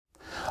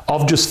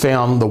I've just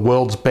found the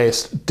world's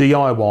best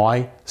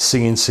DIY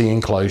CNC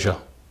enclosure.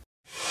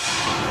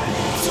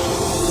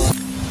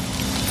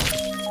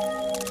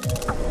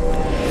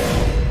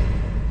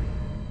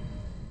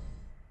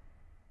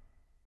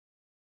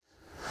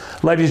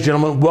 Ladies and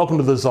gentlemen, welcome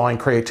to the Design,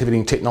 Creativity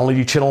and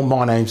Technology channel.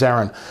 My name's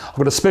Aaron. I've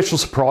got a special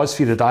surprise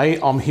for you today.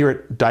 I'm here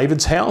at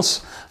David's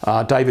house,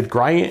 David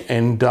Gray,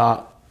 and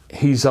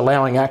he's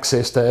allowing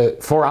access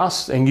for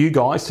us and you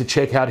guys to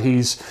check out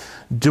his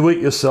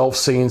do-it-yourself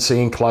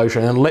CNC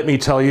enclosure. And let me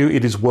tell you,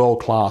 it is world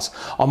class.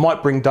 I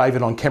might bring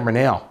David on camera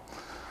now.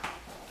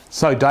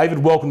 So David,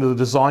 welcome to the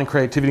Design,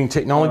 Creativity and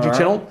Technology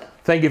channel.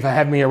 Thank you for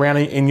having me around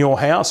in your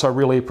house. I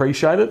really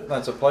appreciate it.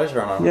 That's a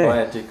pleasure, and I'm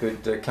glad you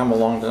could come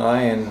along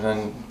today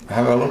and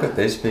have a look at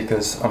this,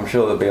 because I'm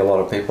sure there'll be a lot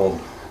of people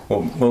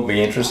will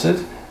be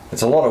interested.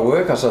 It's a lot of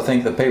work, as I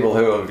think the people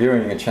who are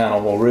viewing your channel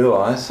will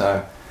realise,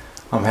 so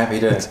I'm happy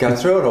to go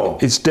through it all.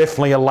 It's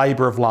definitely a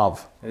labour of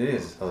love. It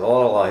is, a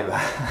lot of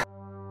labour.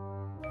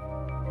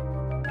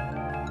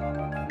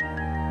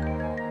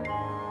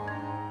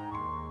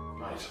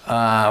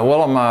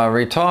 Well, I'm a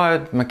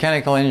retired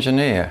mechanical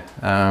engineer,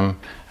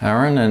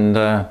 Aaron,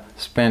 and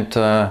spent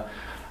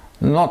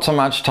not so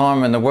much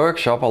time in the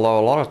workshop, although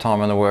a lot of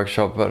time in the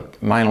workshop,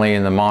 but mainly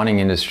in the mining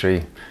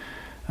industry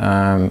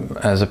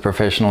as a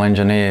professional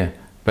engineer.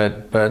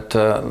 But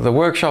the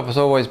workshop has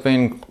always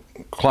been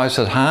close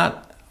at heart.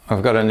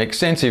 I've got an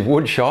extensive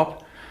wood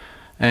shop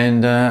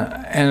and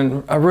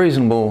a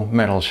reasonable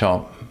metal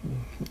shop,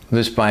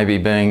 this baby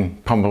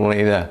being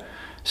probably the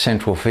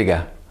central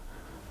figure.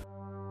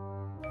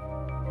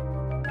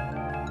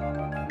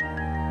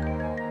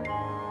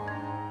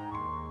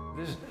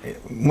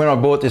 When I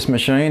bought this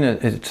machine,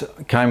 it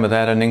came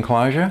without an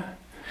enclosure.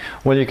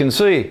 Well, you can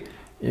see,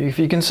 if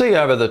you can see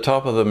over the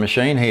top of the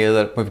machine here,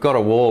 that we've got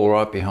a wall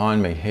right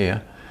behind me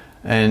here,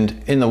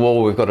 and in the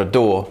wall we've got a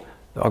door.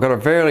 I've got a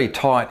very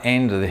tight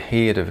end of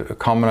here to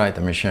accommodate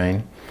the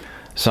machine,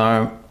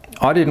 so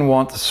I didn't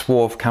want the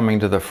swarf coming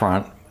to the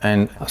front,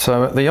 and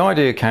so the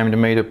idea came to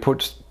me to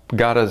put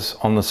gutters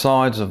on the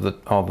sides of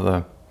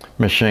the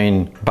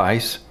machine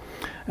base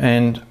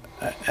and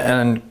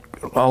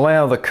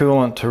allow the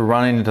coolant to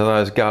run into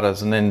those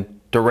gutters and then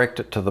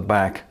direct it to the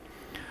back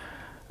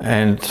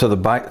and to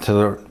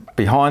the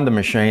behind the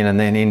machine and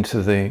then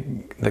into the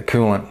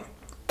coolant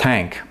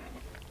tank.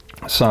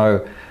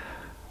 So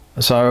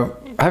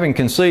having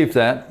conceived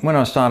that, when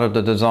I started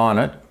to design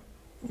it,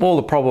 all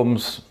the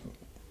problems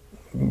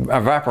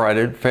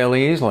evaporated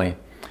fairly easily.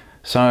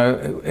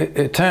 So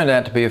it turned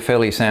out to be a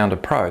fairly sound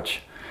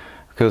approach,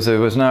 because there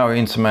was no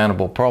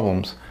insurmountable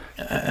problems.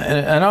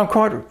 And I'm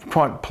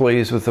quite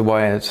pleased with the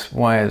way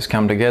it's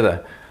come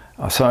together.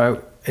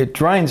 So it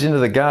drains into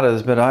the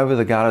gutters, but over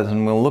the gutters,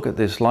 and we'll look at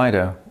this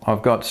later,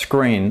 I've got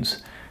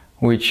screens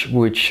which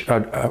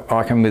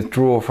I can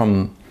withdraw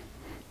from.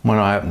 When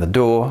I open the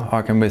door,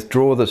 I can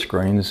withdraw the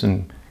screens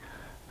and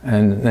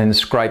then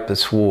scrape the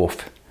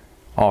swarf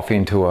off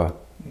into a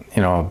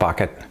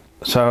bucket.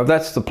 So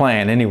that's the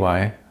plan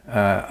anyway.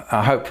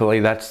 Hopefully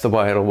that's the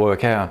way it'll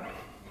work out.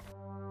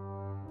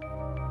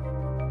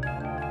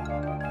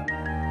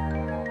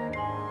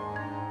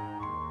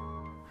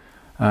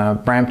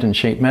 Brampton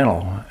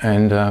Sheetmetal,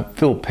 and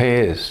Phil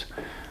Pears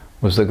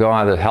was the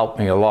guy that helped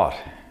me a lot.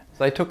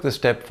 They took the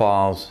step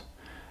files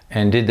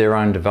and did their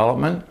own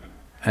development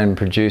and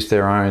produced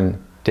their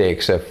own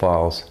DXF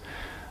files.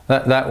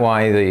 That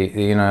way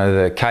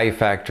the K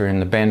factor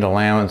and the bend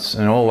allowance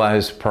and all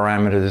those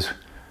parameters,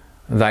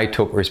 they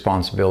took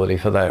responsibility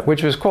for that,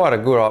 which was quite a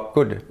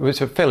good, it was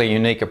a fairly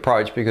unique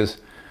approach, because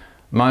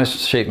most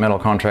sheet metal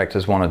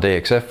contractors want a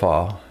DXF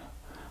file.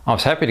 I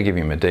was happy to give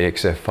him a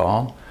DXF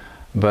file,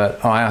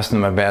 but I asked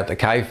them about the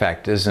K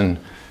factors and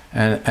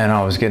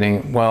I was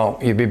getting, well,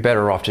 you'd be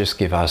better off just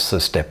give us the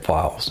step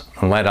files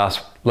and let us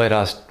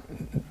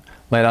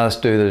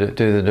do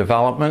the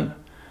development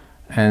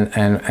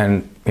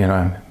and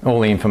all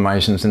the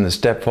information's in the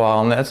step file,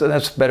 and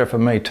that's better for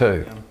me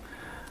too.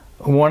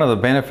 One of the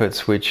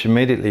benefits which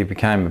immediately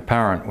became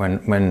apparent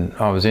when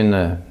I was in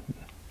the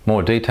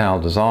more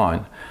detailed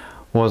design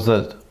was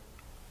that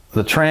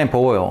the tramp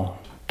oil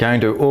going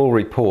to all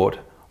report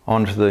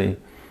onto the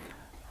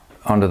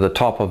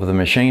top of the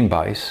machine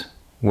base,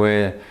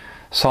 where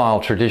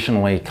Syil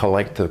traditionally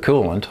collect the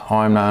coolant.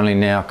 I'm only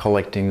now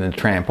collecting the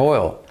tramp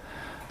oil.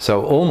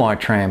 So all my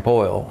tramp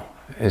oil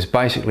is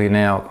basically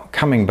now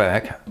coming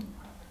back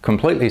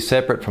completely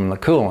separate from the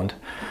coolant,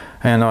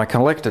 and I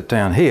collect it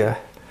down here.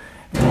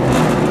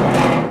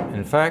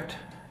 In fact,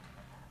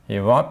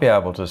 you might be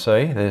able to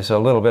see there's a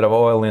little bit of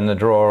oil in the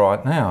drawer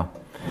right now.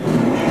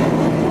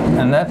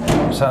 And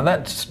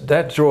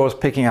that drawer's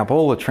picking up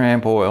all the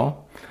tramp oil.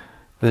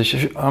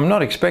 I'm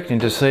not expecting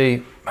to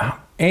see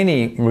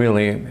any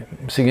really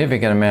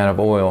significant amount of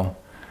oil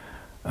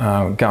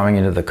going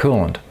into the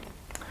coolant,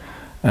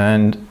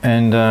 and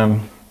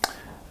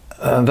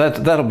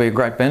that'll be a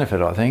great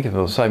benefit, I think.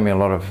 It'll save me a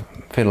lot of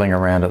fiddling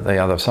around at the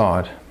other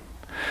side.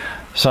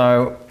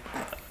 So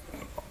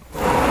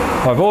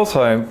I've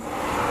also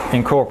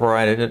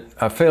incorporated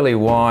a fairly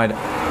wide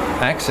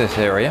access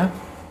area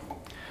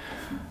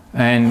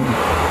and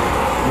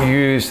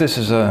use, this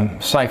is a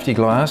safety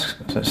glass,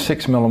 it's a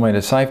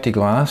 6mm safety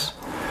glass.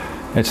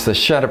 It's the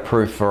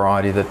shatterproof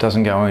variety that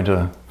doesn't go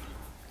into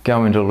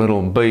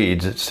little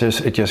beads.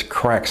 It just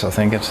cracks. I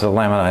think it's the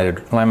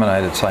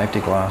laminated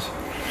safety glass.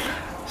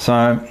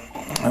 So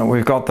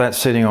we've got that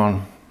sitting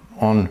on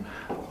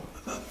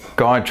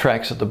guide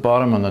tracks at the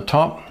bottom and the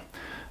top,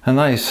 and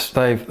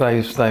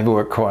they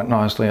work quite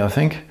nicely, I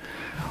think.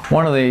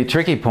 One of the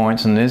tricky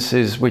points in this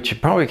is, which you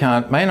probably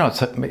may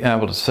not be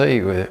able to see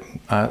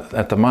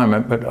at the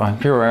moment, but I'm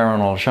sure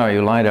Aaron will show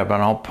you later, but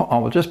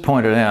I'll just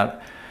point it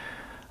out.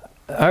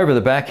 Over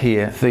the back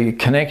here, the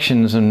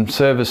connections and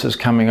services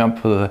coming up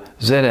for the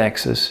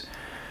Z-axis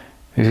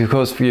is, of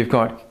course, you've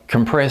got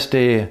compressed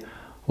air,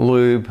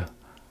 lube,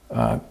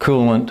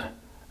 coolant,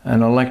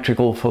 and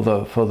electrical for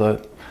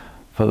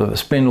the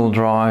spindle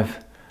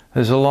drive.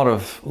 There's a lot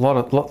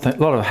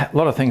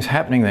of things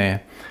happening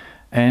there.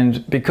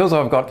 And because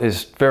I've got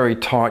this very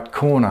tight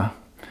corner,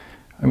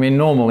 I mean,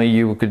 normally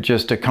you could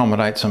just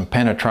accommodate some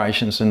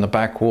penetrations in the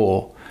back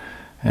wall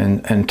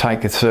and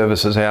take the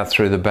services out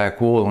through the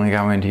back wall and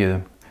go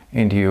into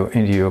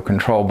your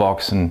control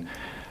box and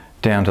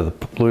down to the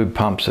lube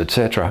pumps,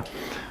 etc.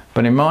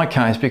 But in my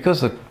case,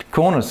 because the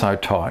corner's so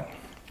tight,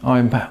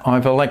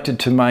 I've elected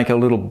to make a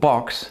little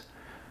box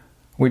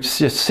which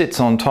just sits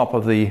on top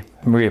of the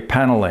rear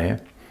panel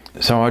there,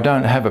 so I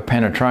don't have a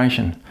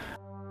penetration.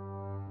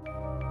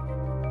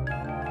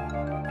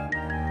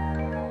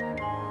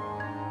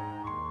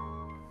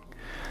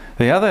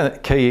 The other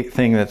key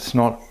thing that's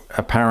not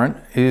apparent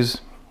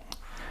is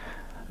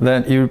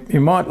that you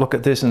might look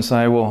at this and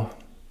say, well,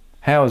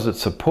 how is it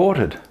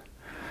supported?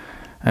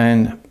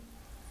 And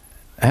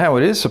how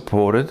it is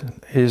supported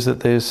is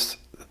that there's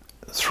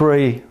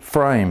 3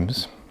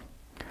 frames.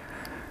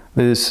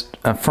 There's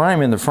a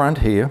frame in the front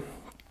here,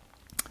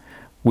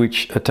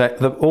 which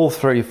all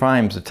 3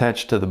 frames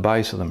attached to the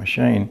base of the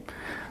machine.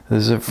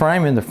 There's a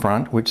frame in the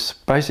front which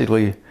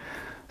basically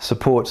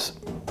supports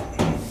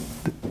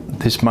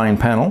this main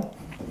panel,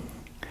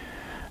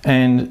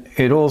 and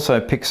it also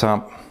picks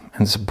up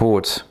and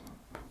supports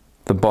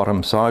the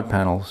bottom side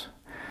panels,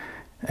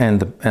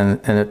 and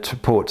it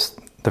supports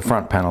the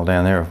front panel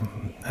down there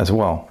as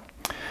well.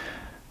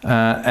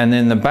 And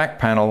then the back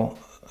panel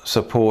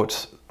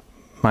supports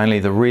mainly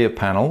the rear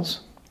panels,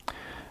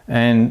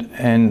 and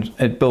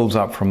it builds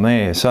up from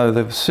there. So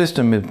the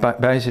system is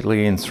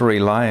basically in 3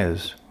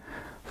 layers.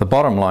 The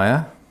bottom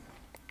layer,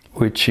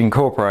 which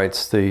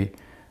incorporates the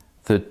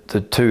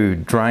 2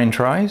 drain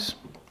trays,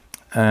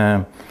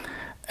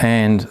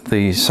 and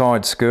the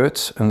side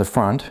skirts and the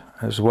front,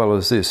 as well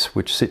as this,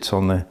 which sits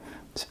on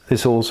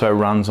this also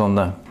runs on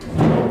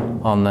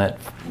that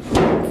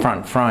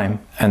front frame.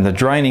 And the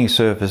draining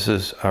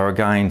surfaces are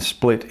again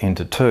split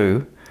into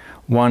 2,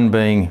 one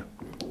being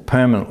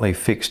permanently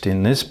fixed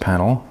in this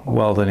panel,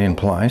 welded in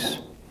place,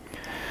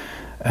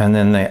 and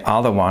then the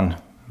other one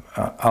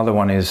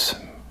is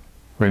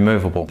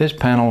removable. This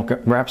panel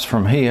wraps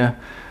from here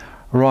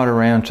right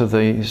around to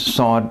the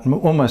side,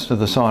 almost to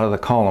the side of the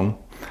column.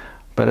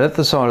 But at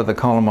the side of the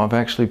column, I've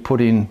actually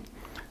put in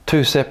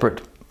 2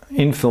 separate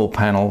infill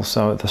panels,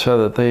 so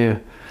that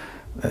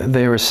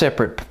they're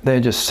separate.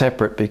 They're just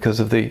separate because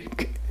of the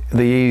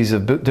ease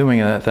of doing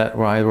it that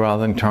way,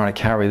 rather than trying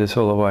to carry this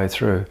all the way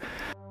through.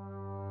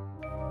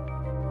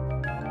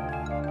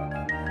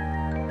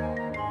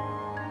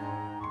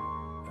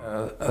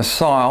 A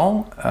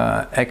Syil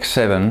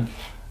X7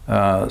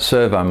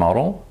 servo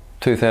model,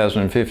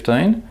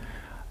 2015.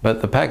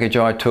 But the package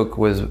I took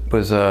was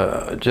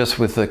just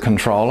with the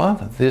controller.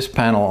 This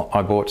panel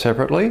I bought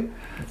separately.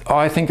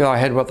 I think I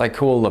had what they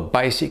call the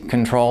basic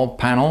control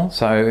panel.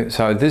 So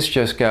this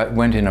just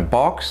went in a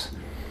box,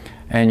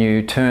 and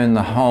you turn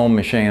the whole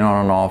machine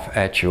on and off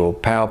at your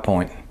power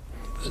point.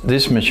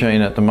 This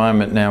machine at the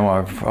moment now,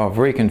 I've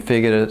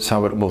reconfigured it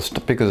so it will,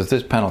 because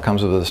this panel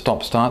comes with a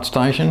stop-start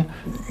station,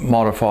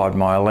 modified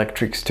my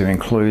electrics to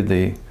include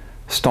the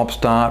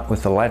stop-start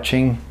with the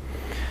latching.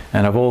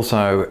 And I've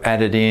also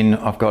added in,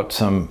 I've got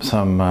some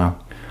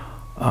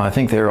I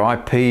think they're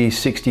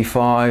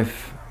IP65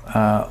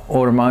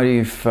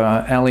 automotive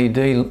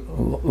LED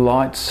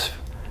lights.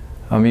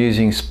 I'm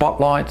using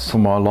spotlights for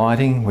my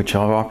lighting, which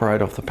I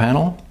operate off the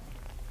panel.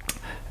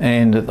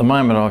 And at the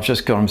moment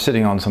I'm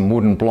sitting on some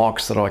wooden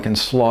blocks that I can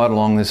slide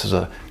along. This is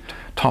a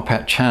top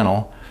hat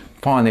channel,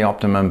 find the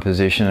optimum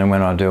position, and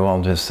when I do,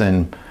 I'll just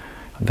then,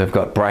 they've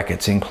got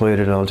brackets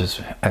included, I'll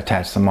just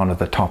attach them onto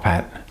the top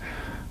hat,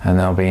 and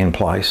they'll be in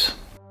place.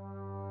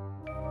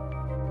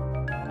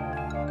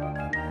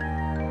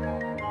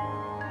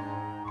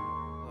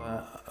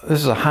 This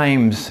is a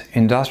Haymes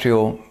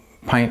industrial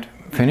paint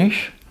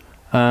finish.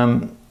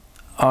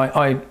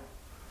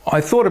 I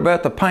thought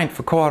about the paint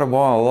for quite a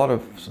while.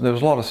 There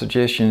was a lot of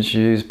suggestions to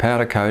use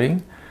powder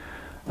coating,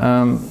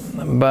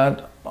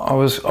 but I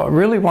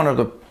really wanted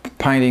a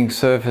painting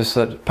system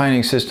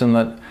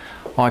that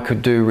I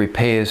could do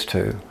repairs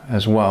to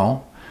as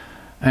well.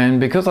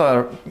 And because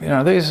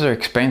these are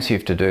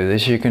expensive to do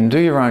this, you can do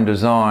your own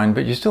design,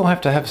 but you still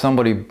have to have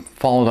somebody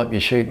fold up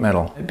your sheet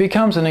metal. It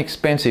becomes an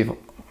expensive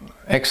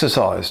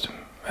exercised,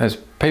 as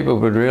people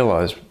would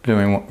realise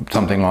doing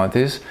something like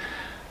this.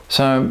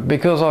 So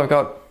because I've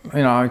got,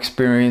 you know,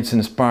 experience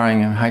in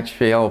spraying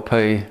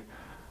HVLP,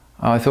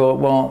 I thought,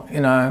 well, you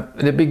know,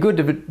 it'd be good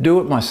to do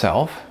it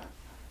myself,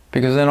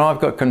 because then I've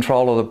got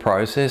control of the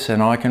process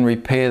and I can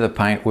repair the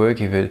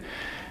paintwork if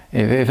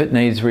it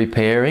needs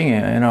repairing.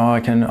 You know, I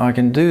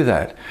can do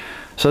that.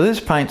 So this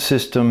paint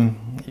system,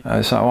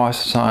 so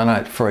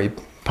isocyanate-free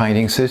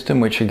painting system,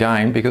 which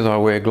again, because I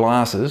wear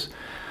glasses,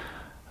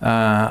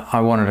 I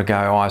wanted to go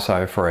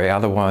ISO free.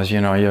 Otherwise,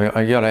 you know, you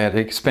got to have an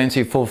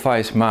expensive full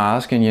face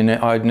mask, and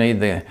I'd need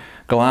the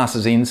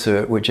glasses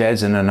insert, which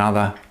adds in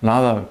another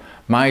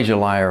major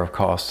layer of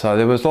cost. So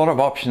there was a lot of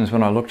options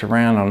when I looked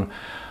around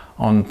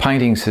on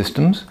painting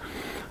systems,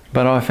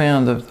 but I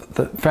found that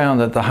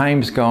the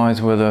Haymes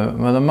guys were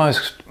the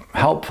most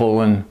helpful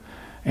and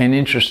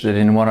interested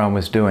in what I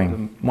was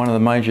doing. One of the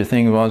major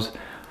things was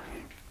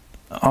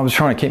I was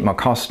trying to keep my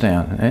costs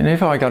down, and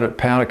if I got it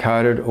powder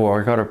coated or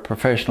I got a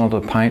professional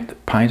to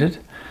paint it,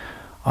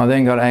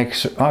 I've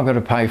got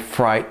to pay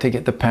freight to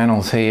get the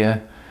panels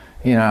here,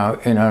 you know,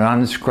 in an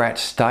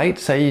unscratched state,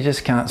 so you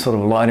just can't sort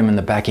of load them in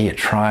the back of your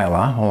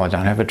trailer. Well, I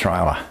don't have a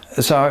trailer.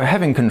 So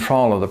having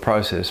control of the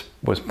process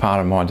was part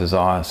of my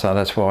desire, so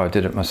that's why I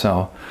did it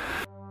myself.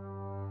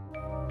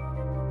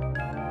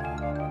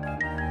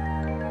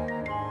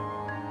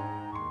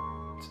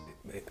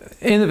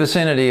 In the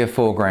vicinity of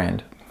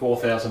 $4,000.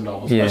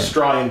 $4,000, yeah.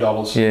 Australian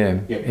dollars.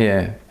 Yeah, yep.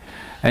 Yeah.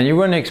 And you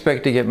wouldn't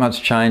expect to get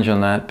much change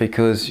on that,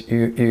 because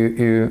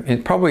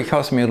it probably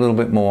cost me a little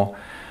bit more.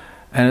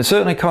 And it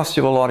certainly costs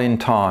you a lot in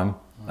time.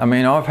 I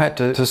mean, I've had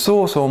to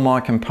source all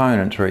my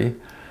componentry,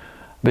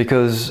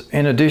 because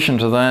in addition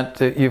to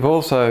that, you're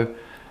also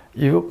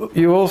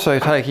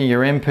taking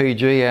your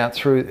MPG out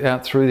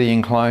through the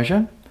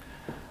enclosure.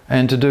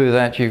 And to do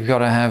that, you've got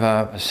to have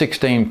a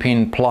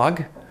 16-pin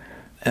plug.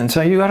 And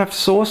so you've got to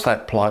source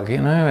that plug, you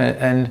know,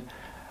 and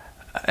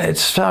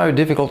it's so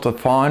difficult to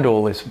find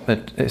all this.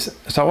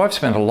 So I've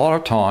spent a lot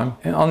of time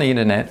on the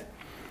internet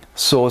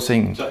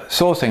sourcing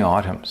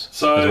items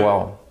as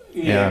well.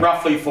 Yeah,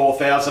 roughly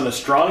 4,000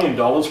 Australian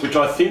dollars, which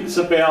I think is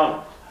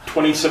about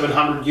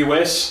 2,700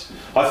 US.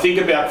 I think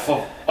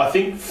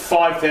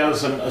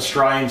 5,000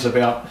 Australians,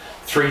 about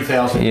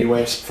 3,000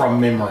 US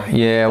from memory.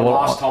 Yeah, well,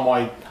 last time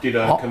I did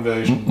a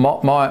conversion.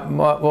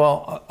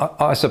 Well,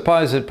 I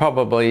suppose it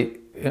probably,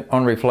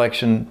 on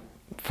reflection,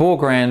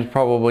 $4,000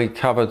 probably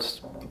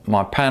covers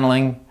my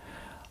panelling,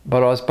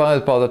 but I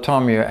suppose by the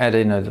time you add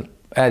in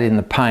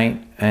the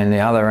paint and the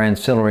other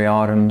ancillary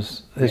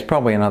items, there's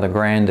probably another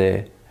 $1,000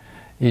 there.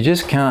 You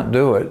just can't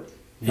do it.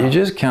 No. You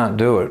just can't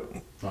do it.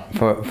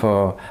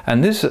 No.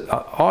 And this,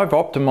 I've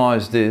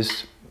optimized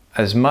this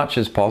as much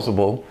as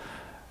possible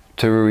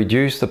to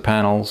reduce the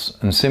panels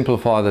and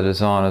simplify the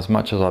design as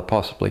much as I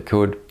possibly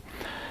could.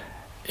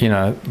 You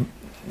know,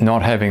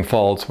 not having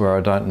folds where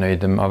I don't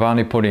need them. I've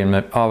only put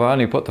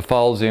the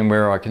folds in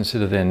where I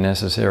consider they're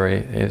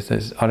necessary.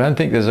 I don't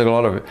think there's a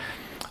lot of.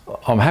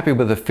 I'm happy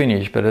with the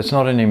finish, but it's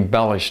not an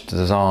embellished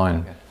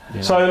design. You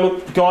know. So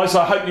look, guys,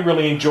 I hope you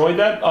really enjoyed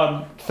that.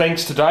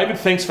 Thanks to David.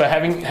 Thanks for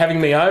having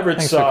me over.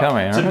 Thanks for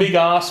coming. It's a big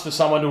ask for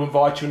someone to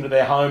invite you into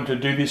their home to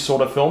do this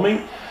sort of filming.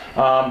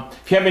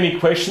 If you have any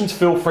questions,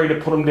 feel free to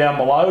put them down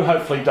below.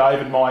 Hopefully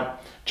David might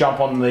jump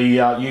on the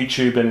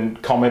YouTube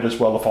and comment as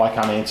well if I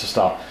can't answer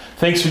stuff.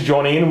 Thanks for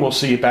joining in, and we'll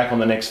see you back on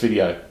the next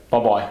video.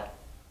 Bye-bye.